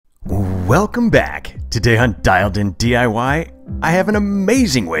Welcome back! Today on Dialed In DIY, I have an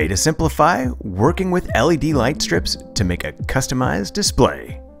amazing way to simplify working with LED light strips to make a customized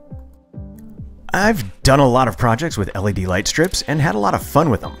display. I've done a lot of projects with LED light strips and had a lot of fun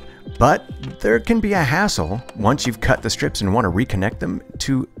with them, but there can be a hassle once you've cut the strips and want to reconnect them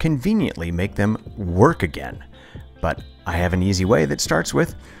to conveniently make them work again. But I have an easy way that starts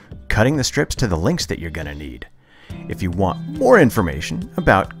with cutting the strips to the lengths that you're going to need. If you want more information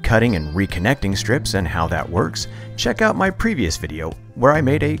about cutting and reconnecting strips and how that works, check out my previous video where I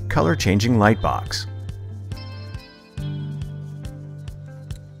made a color-changing light box.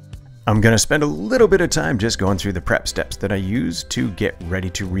 I'm going to spend a little bit of time just going through the prep steps that I use to get ready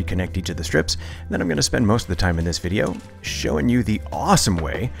to reconnect each of the strips. Then I'm going to spend most of the time in this video showing you the awesome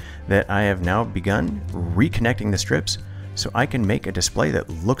way that I have now begun reconnecting the strips so I can make a display that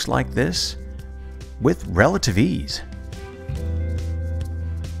looks like this with relative ease.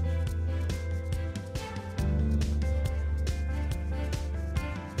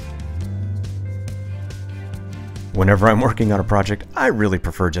 Whenever I'm working on a project, I really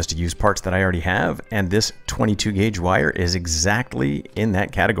prefer just to use parts that I already have, and this 22 gauge wire is exactly in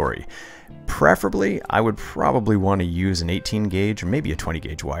that category. Preferably, I would probably want to use an 18 gauge or maybe a 20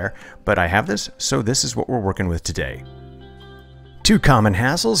 gauge wire, but I have this, so this is what we're working with today. Two common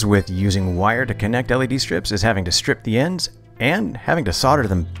hassles with using wire to connect LED strips is having to strip the ends and having to solder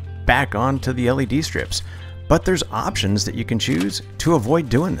them back onto the LED strips. But there's options that you can choose to avoid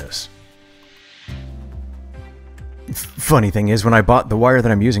doing this. Funny thing is, when I bought the wire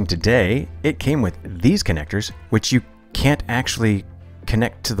that I'm using today, it came with these connectors, which you can't actually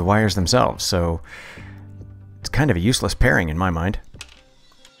connect to the wires themselves, so it's kind of a useless pairing in my mind.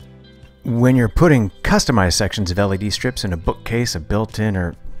 When you're putting customized sections of LED strips in a bookcase, a built-in,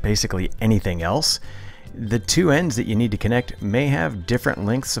 or basically anything else, the two ends that you need to connect may have different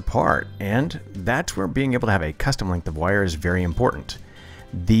lengths apart, and that's where being able to have a custom length of wire is very important.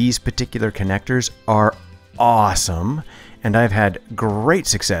 These particular connectors are awesome, and I've had great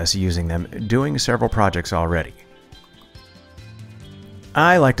success using them doing several projects already.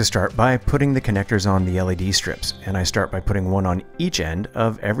 I like to start by putting the connectors on the LED strips, and I start by putting one on each end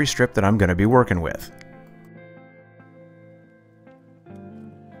of every strip that I'm going to be working with.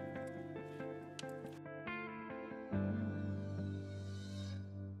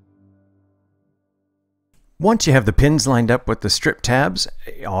 Once you have the pins lined up with the strip tabs,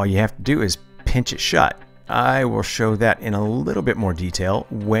 all you have to do is pinch it shut. I will show that in a little bit more detail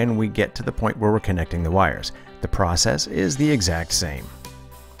when we get to the point where we're connecting the wires. The process is the exact same.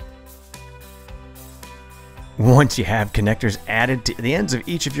 Once you have connectors added to the ends of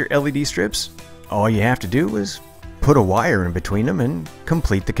each of your LED strips, all you have to do is put a wire in between them and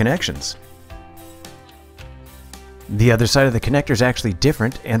complete the connections. The other side of the connector is actually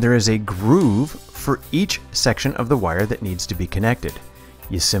different, and there is a groove for each section of the wire that needs to be connected.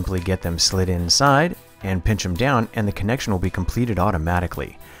 You simply get them slid inside and pinch them down, and the connection will be completed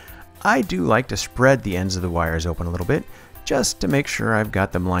automatically. I do like to spread the ends of the wires open a little bit, just to make sure I've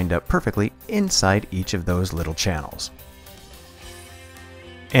got them lined up perfectly inside each of those little channels.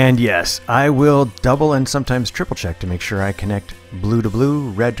 And yes, I will double and sometimes triple check to make sure I connect blue to blue,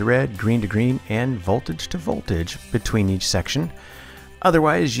 red to red, green to green, and voltage to voltage between each section.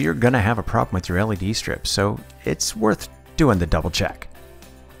 Otherwise, you're going to have a problem with your LED strips, so it's worth doing the double check.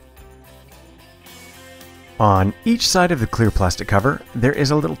 On each side of the clear plastic cover, there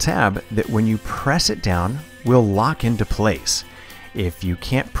is a little tab that when you press it down will lock into place. If you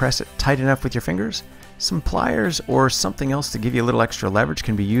can't press it tight enough with your fingers, some pliers or something else to give you a little extra leverage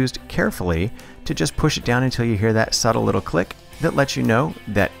can be used carefully to just push it down until you hear that subtle little click that lets you know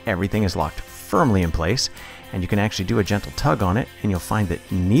that everything is locked firmly in place, and you can actually do a gentle tug on it and you'll find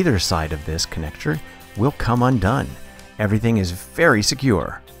that neither side of this connector will come undone. Everything is very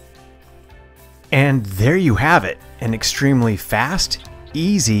secure. And there you have it, an extremely fast,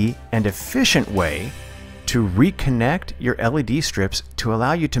 easy, and efficient way to reconnect your LED strips to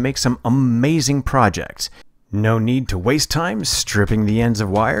allow you to make some amazing projects. No need to waste time stripping the ends of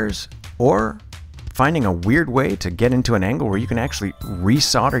wires or finding a weird way to get into an angle where you can actually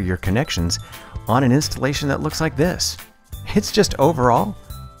resolder your connections on an installation that looks like this. It's just overall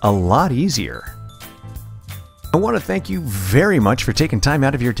a lot easier. I want to thank you very much for taking time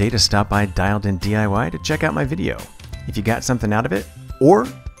out of your day to stop by Dialed In DIY to check out my video. If you got something out of it, or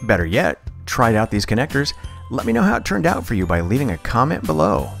better yet, tried out these connectors, let me know how it turned out for you by leaving a comment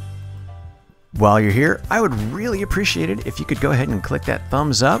below. While you're here, I would really appreciate it if you could go ahead and click that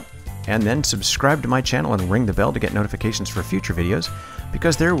thumbs up and then subscribe to my channel and ring the bell to get notifications for future videos,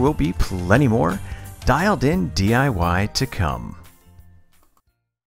 because there will be plenty more Dialed In DIY to come.